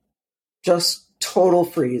whiteout. Just total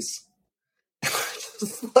freeze.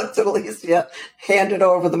 Just looked at Alicia, handed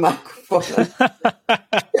over the microphone.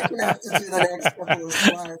 You're going to have to do the next couple of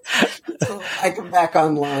slides. So I come back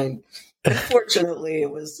online. Fortunately,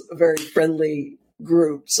 it was a very friendly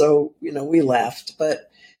group, so we laughed. But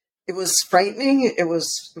it was frightening. It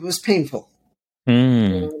was painful.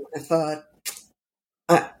 I thought,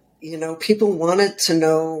 people wanted to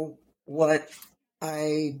know what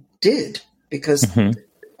I did because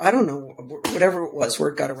I don't know, whatever it was,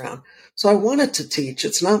 word got around. So I wanted to teach.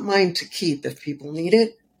 It's not mine to keep if people need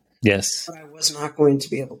it. Yes, but I was not going to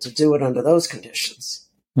be able to do it under those conditions.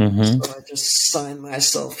 So I just signed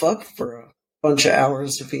myself up for a bunch of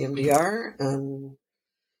hours of EMDR, and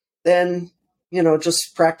then,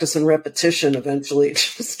 just practice and repetition eventually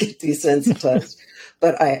just get desensitized.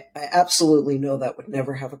 But I absolutely know that would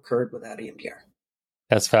never have occurred without EMDR.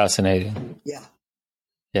 That's fascinating. Yeah.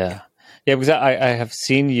 Yeah. Yeah, because I have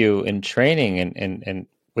seen you in training and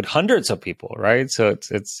with hundreds of people, right? So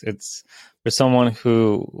it's for someone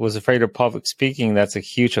who was afraid of public speaking, that's a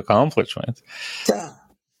huge accomplishment. Yeah.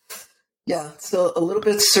 Yeah, so a little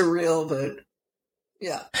bit surreal, but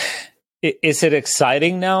yeah. Is it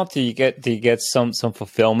exciting now? Do you get some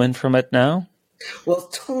fulfillment from it now? Well,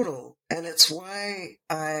 total. And it's why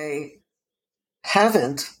I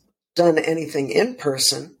haven't done anything in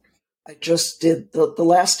person. I just did the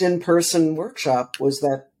last in-person workshop was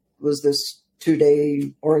this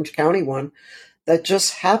 2-day Orange County one that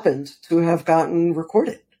just happened to have gotten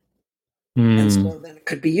recorded. And so then it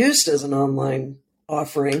could be used as an online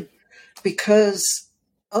offering. Because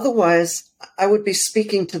otherwise, I would be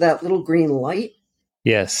speaking to that little green light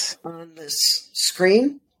on this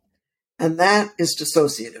screen, and that is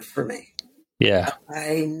dissociative for me. Yeah.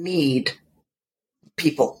 I need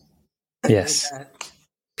people. Yes.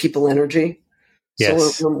 People energy.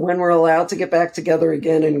 Yes. So when we're allowed to get back together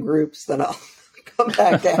again in groups, then I'll come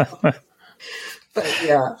back out. But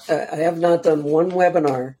yeah, I have not done one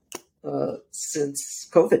webinar since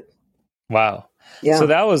COVID. Wow. Yeah. So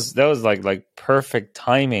that was like perfect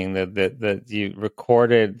timing that you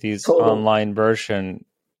recorded these online version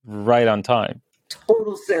right on time.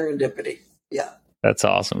 Total serendipity. Yeah. That's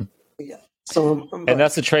awesome. Yeah. So and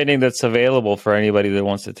that's a training that's available for anybody that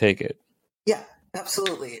wants to take it. Yeah,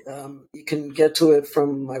 absolutely. You can get to it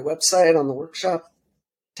from my website on the workshop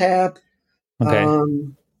tab. Okay.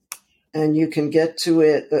 And you can get to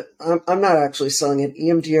it. I'm not actually selling it.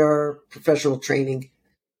 EMDR professional training.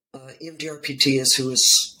 EMDR PT is who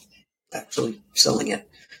is actually selling it.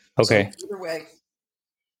 Okay. So either way.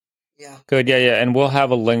 Yeah. Good. Yeah. And we'll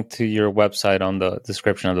have a link to your website on the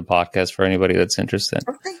description of the podcast for anybody that's interested.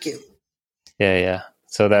 Oh, thank you. Yeah.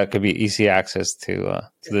 So that could be easy access to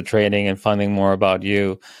the training and finding more about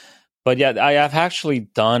you. But yeah, I have actually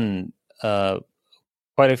done quite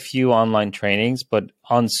a few online trainings, but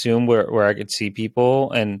on Zoom where I could see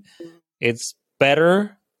people, and it's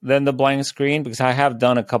better than the blank screen because I have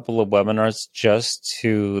done a couple of webinars just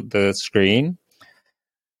to the screen.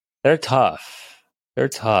 They're tough.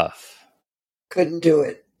 Couldn't do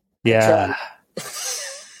it. Yeah.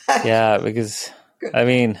 Yeah, because I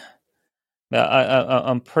mean,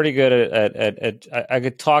 I'm pretty good at I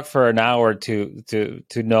could talk for an hour to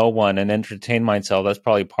no one and entertain myself. That's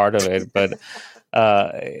probably part of it, but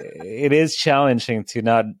it is challenging to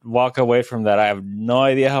not walk away from that. I have no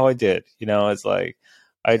idea how I did. It's like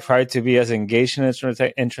I tried to be as engaged and as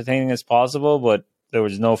entertaining as possible, but there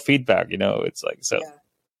was no feedback. It's like, so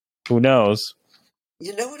who knows?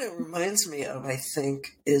 You know what it reminds me of, I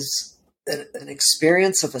think, is an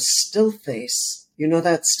experience of a still face. You know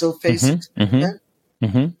that still face experiment?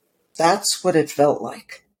 That's what it felt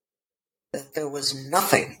like. That there was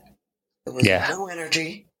nothing. There was no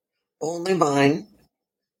energy, only mine,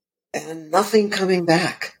 and nothing coming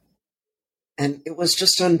back. And it was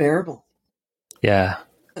just unbearable. Yeah.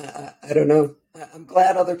 I don't know. I'm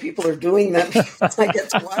glad other people are doing that because I get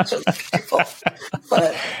to watch other people.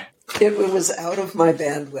 But it was out of my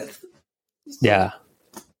bandwidth. So, yeah.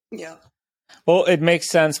 Yeah. Well, it makes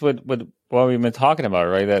sense with what we've been talking about,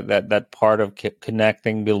 right? That part of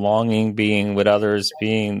connecting, belonging, being with others,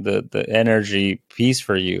 being the energy piece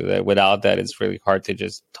for you. That without that, it's really hard to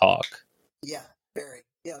just talk. Yeah, very.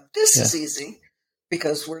 Yeah, this is easy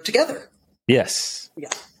because we're together. Yes. Yeah.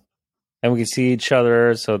 And we can see each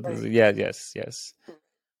other. So Right. yes.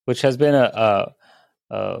 Which has been a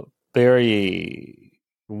very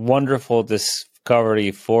wonderful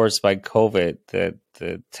discovery forced by COVID that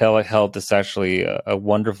the telehealth is actually a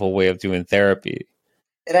wonderful way of doing therapy.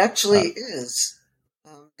 It actually is.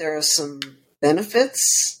 There are some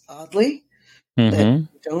benefits, oddly, that you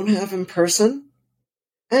don't have in person,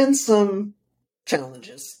 and some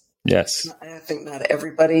challenges. Yes. I think not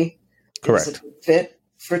everybody Correct. is a good fit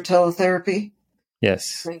for teletherapy.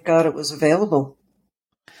 Yes. Thank God it was available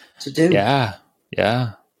to do. Yeah.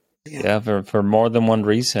 For more than one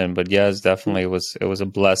reason, but yes, definitely it was a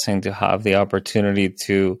blessing to have the opportunity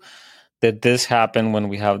that this happened when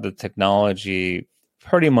we have the technology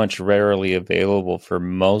pretty much rarely available for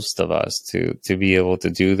most of us to be able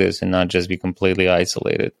to do this and not just be completely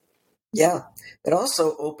isolated. Yeah, it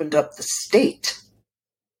also opened up the state.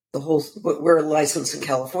 We're licensed in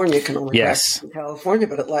California, can only practice in California,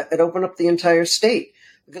 but it opened up the entire state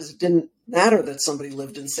because it didn't matter that somebody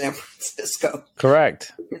lived in San Francisco.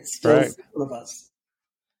 Correct. It's still one of us.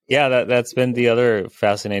 Yeah, that's been the other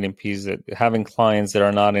fascinating piece, that having clients that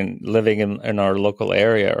are not living in our local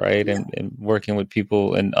area, right? Yeah. And working with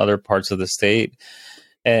people in other parts of the state.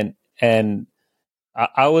 And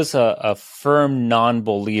I was a firm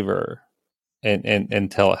non-believer in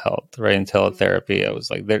telehealth, right? In teletherapy. I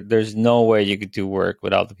was like, there's no way you could do work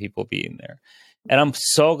without the people being there. And I'm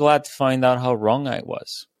so glad to find out how wrong I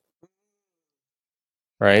was.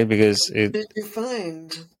 Right? Because what did you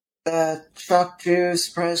find that shocked you,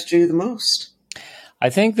 surprised you the most?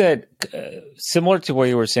 I think that similar to what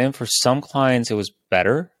you were saying, for some clients it was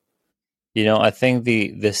better. You know, I think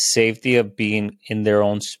the safety of being in their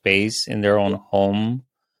own space, in their own home,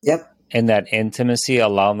 and that intimacy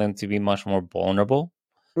allowed them to be much more vulnerable.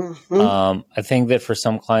 Mm-hmm. I think that for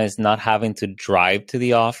some clients, not having to drive to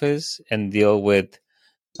the office and deal with,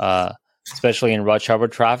 especially in rush hour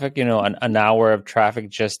traffic, you know, an hour of traffic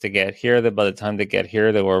just to get here, that by the time they get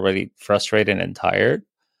here, they were already frustrated and tired.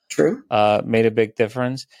 True. Made a big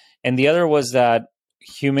difference. And the other was that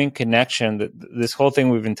human connection, this whole thing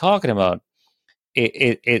we've been talking about,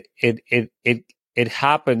 it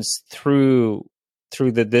happens through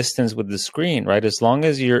the distance with the screen, right? As long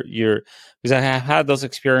as you're because I have had those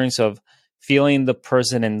experiences of feeling the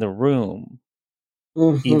person in the room,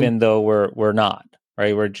 even though we're not,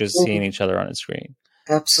 right? We're just seeing each other on a screen.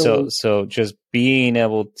 Absolutely. So just being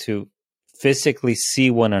able to physically see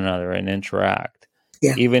one another and interact,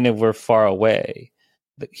 even if we're far away,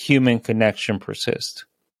 the human connection persists.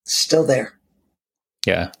 Still there.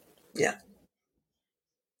 Yeah. Yeah.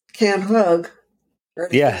 Can't hug.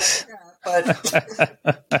 Yes. But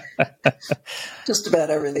just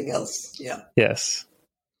about everything else. Yeah. Yes.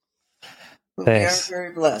 But we are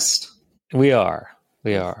very blessed. We are.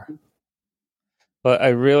 But I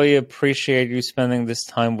really appreciate you spending this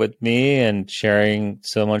time with me and sharing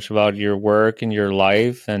so much about your work and your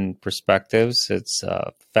life and perspectives. It's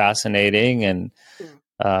fascinating. And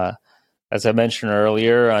as I mentioned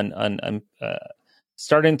earlier, I'm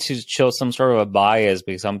starting to show some sort of a bias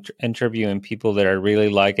because I'm interviewing people that I really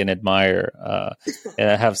like and admire, and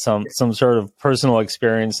I have some sort of personal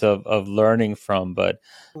experience of learning from. But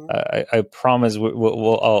I promise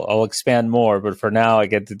I'll expand more. But for now, I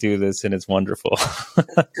get to do this, and it's wonderful.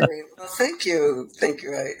 That's great. Well, thank you.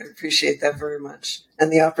 I appreciate that very much,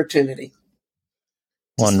 and the opportunity.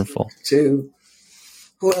 Wonderful. To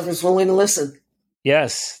whoever's willing to listen.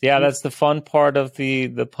 Yes. Yeah, that's the fun part of the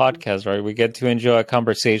podcast, right? We get to enjoy a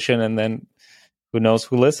conversation, and then who knows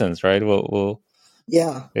who listens, right? We'll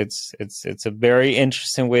It's a very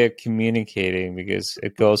interesting way of communicating, because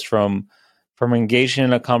it goes from engaging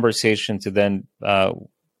in a conversation to then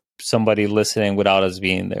somebody listening without us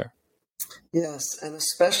being there. Yes, and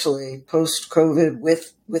especially post-COVID,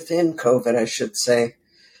 within COVID, I should say,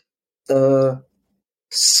 the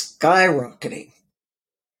skyrocketing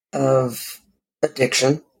of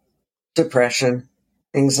addiction, depression,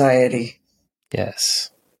 anxiety. Yes.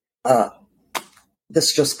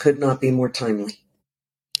 This just could not be more timely.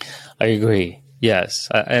 I agree. Yes.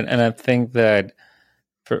 And I think that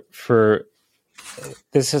for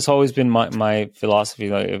this has always been my philosophy.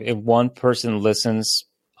 Like, if one person listens,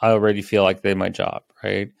 I already feel like they did my job,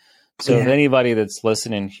 right? So if anybody that's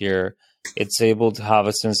listening here it's able to have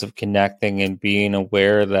a sense of connecting and being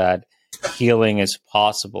aware that healing is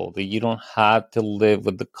possible, that you don't have to live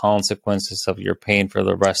with the consequences of your pain for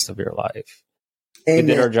the rest of your life. Amen.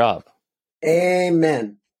 We did our job.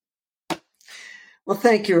 Amen. Well,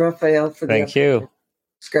 thank you, Raphael, for the Thank you.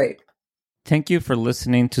 It's great. Thank you for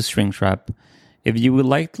listening to Strings Wrap. If you would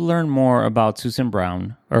like to learn more about Susan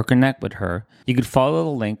Brown or connect with her, you could follow the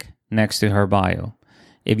link next to her bio.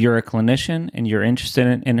 If you're a clinician and you're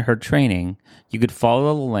interested in her training, you could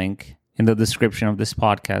follow the link in the description of this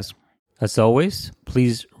podcast. As always,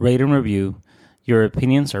 please rate and review. Your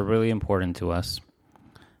opinions are really important to us.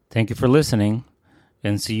 Thank you for listening,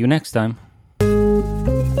 and see you next time.